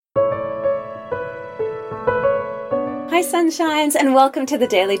Hi Sunshines, and welcome to the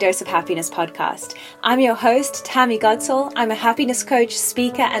Daily Dose of Happiness podcast. I'm your host, Tammy Godsall. I'm a happiness coach,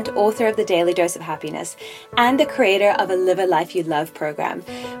 speaker, and author of the Daily Dose of Happiness, and the creator of a Live a Life You Love program,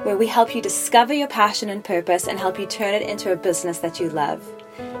 where we help you discover your passion and purpose and help you turn it into a business that you love.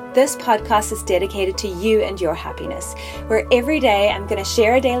 This podcast is dedicated to you and your happiness, where every day I'm going to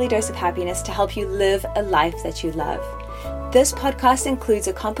share a daily dose of happiness to help you live a life that you love. This podcast includes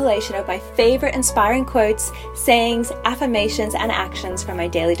a compilation of my favorite inspiring quotes, sayings, affirmations, and actions from my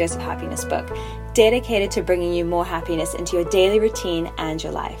Daily Dose of Happiness book, dedicated to bringing you more happiness into your daily routine and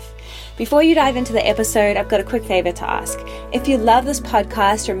your life. Before you dive into the episode, I've got a quick favor to ask. If you love this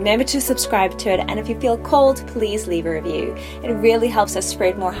podcast, remember to subscribe to it, and if you feel called, please leave a review. It really helps us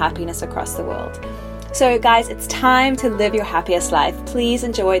spread more happiness across the world. So guys, it's time to live your happiest life. Please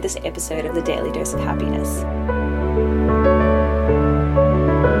enjoy this episode of the Daily Dose of Happiness.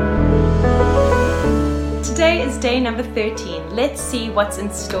 Today is day number 13. Let's see what's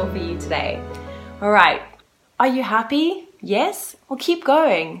in store for you today. All right. Are you happy? Yes? Well, keep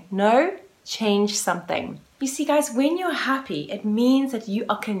going. No? Change something. You see, guys, when you're happy, it means that you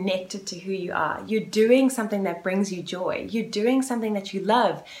are connected to who you are. You're doing something that brings you joy. You're doing something that you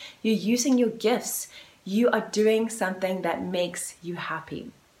love. You're using your gifts. You are doing something that makes you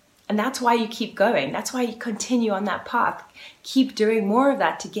happy. And that's why you keep going. That's why you continue on that path. Keep doing more of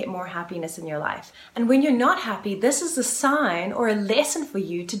that to get more happiness in your life. And when you're not happy, this is a sign or a lesson for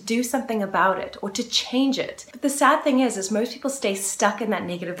you to do something about it or to change it. But the sad thing is most people stay stuck in that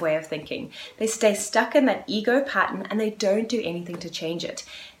negative way of thinking. They stay stuck in that ego pattern and they don't do anything to change it.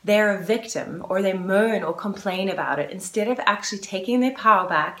 They're a victim, or they moan or complain about it instead of actually taking their power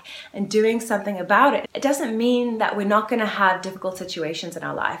back and doing something about it. It doesn't mean that we're not going to have difficult situations in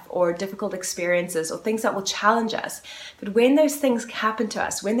our life or difficult experiences or things that will challenge us. But when those things happen to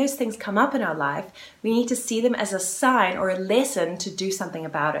us, when those things come up in our life, we need to see them as a sign or a lesson to do something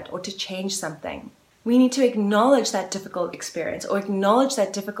about it or to change something. We need to acknowledge that difficult experience or acknowledge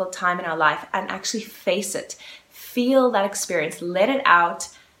that difficult time in our life and actually face it. Feel that experience, let it out,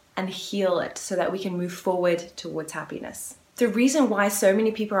 and heal it so that we can move forward towards happiness. The reason why so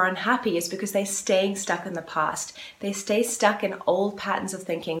many people are unhappy is because they're staying stuck in the past. They stay stuck in old patterns of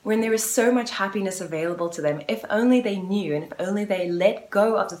thinking when there is so much happiness available to them. If only they knew, and if only they let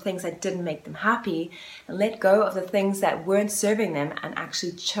go of the things that didn't make them happy and let go of the things that weren't serving them and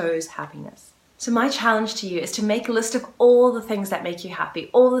actually chose happiness. So my challenge to you is to make a list of all the things that make you happy,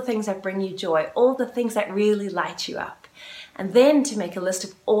 all the things that bring you joy, all the things that really light you up. And then to make a list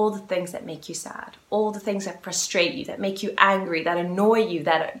of all the things that make you sad, all the things that frustrate you, that make you angry, that annoy you,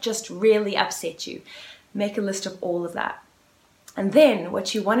 that just really upset you. Make a list of all of that. And then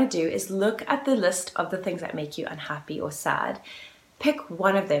what you want to do is look at the list of the things that make you unhappy or sad. Pick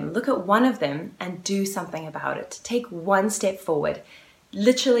one of them, look at one of them and do something about it. Take one step forward.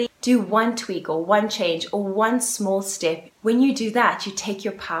 Literally do one tweak or one change or one small step. When you do that, you take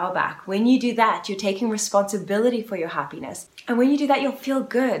your power back. When you do that, you're taking responsibility for your happiness. And when you do that, you'll feel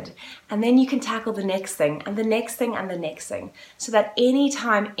good. And then you can tackle the next thing and the next thing and the next thing. So that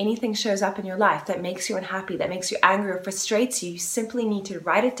anytime anything shows up in your life that makes you unhappy, that makes you angry or frustrates you, you simply need to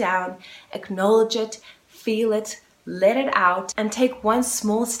write it down, acknowledge it, feel it, let it out, and take one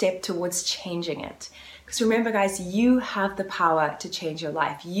small step towards changing it. Because remember, guys, you have the power to change your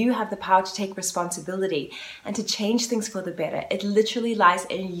life. You have the power to take responsibility and to change things for the better. It literally lies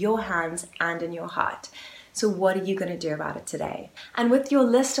in your hands and in your heart. So what are you going to do about it today? And with your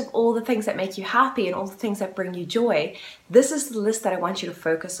list of all the things that make you happy and all the things that bring you joy, this is the list that I want you to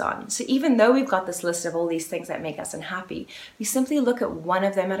focus on. So even though we've got this list of all these things that make us unhappy, we simply look at one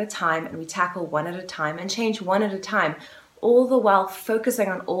of them at a time and we tackle one at a time and change one at a time, all the while focusing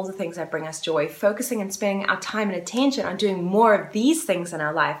on all the things that bring us joy, focusing and spending our time and attention on doing more of these things in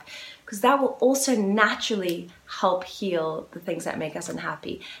our life, because that will also naturally help heal the things that make us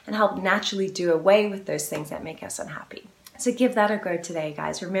unhappy and help naturally do away with those things that make us unhappy. So give that a go today,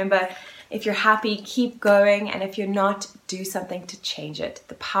 guys. Remember, if you're happy, keep going, and if you're not, do something to change it.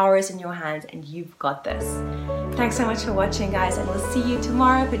 The power is in your hands and you've got this. Thanks so much for watching, guys, and we'll see you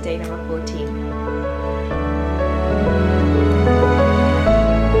tomorrow for day number 14.